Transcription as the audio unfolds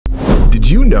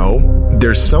you know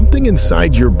there's something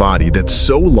inside your body that's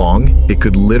so long it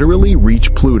could literally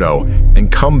reach Pluto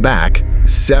and come back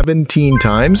 17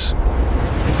 times?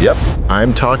 Yep,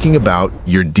 I'm talking about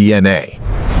your DNA.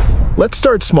 Let's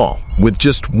start small with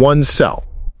just one cell.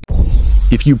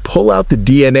 If you pull out the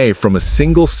DNA from a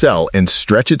single cell and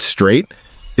stretch it straight,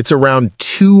 it's around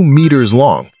 2 meters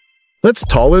long. That's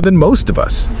taller than most of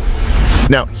us.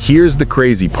 Now, here's the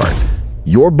crazy part.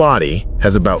 Your body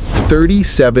has about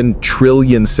 37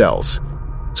 trillion cells.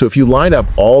 So if you line up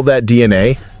all that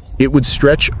DNA, it would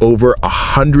stretch over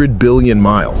 100 billion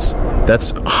miles.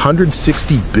 That's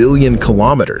 160 billion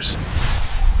kilometers.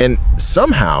 And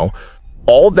somehow,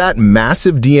 all that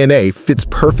massive DNA fits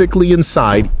perfectly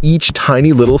inside each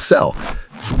tiny little cell.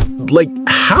 Like,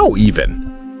 how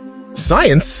even?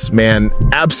 Science, man,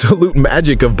 absolute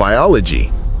magic of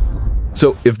biology.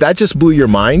 So if that just blew your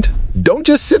mind, don't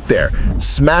just sit there.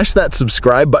 Smash that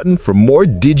subscribe button for more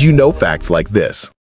Did You Know facts like this.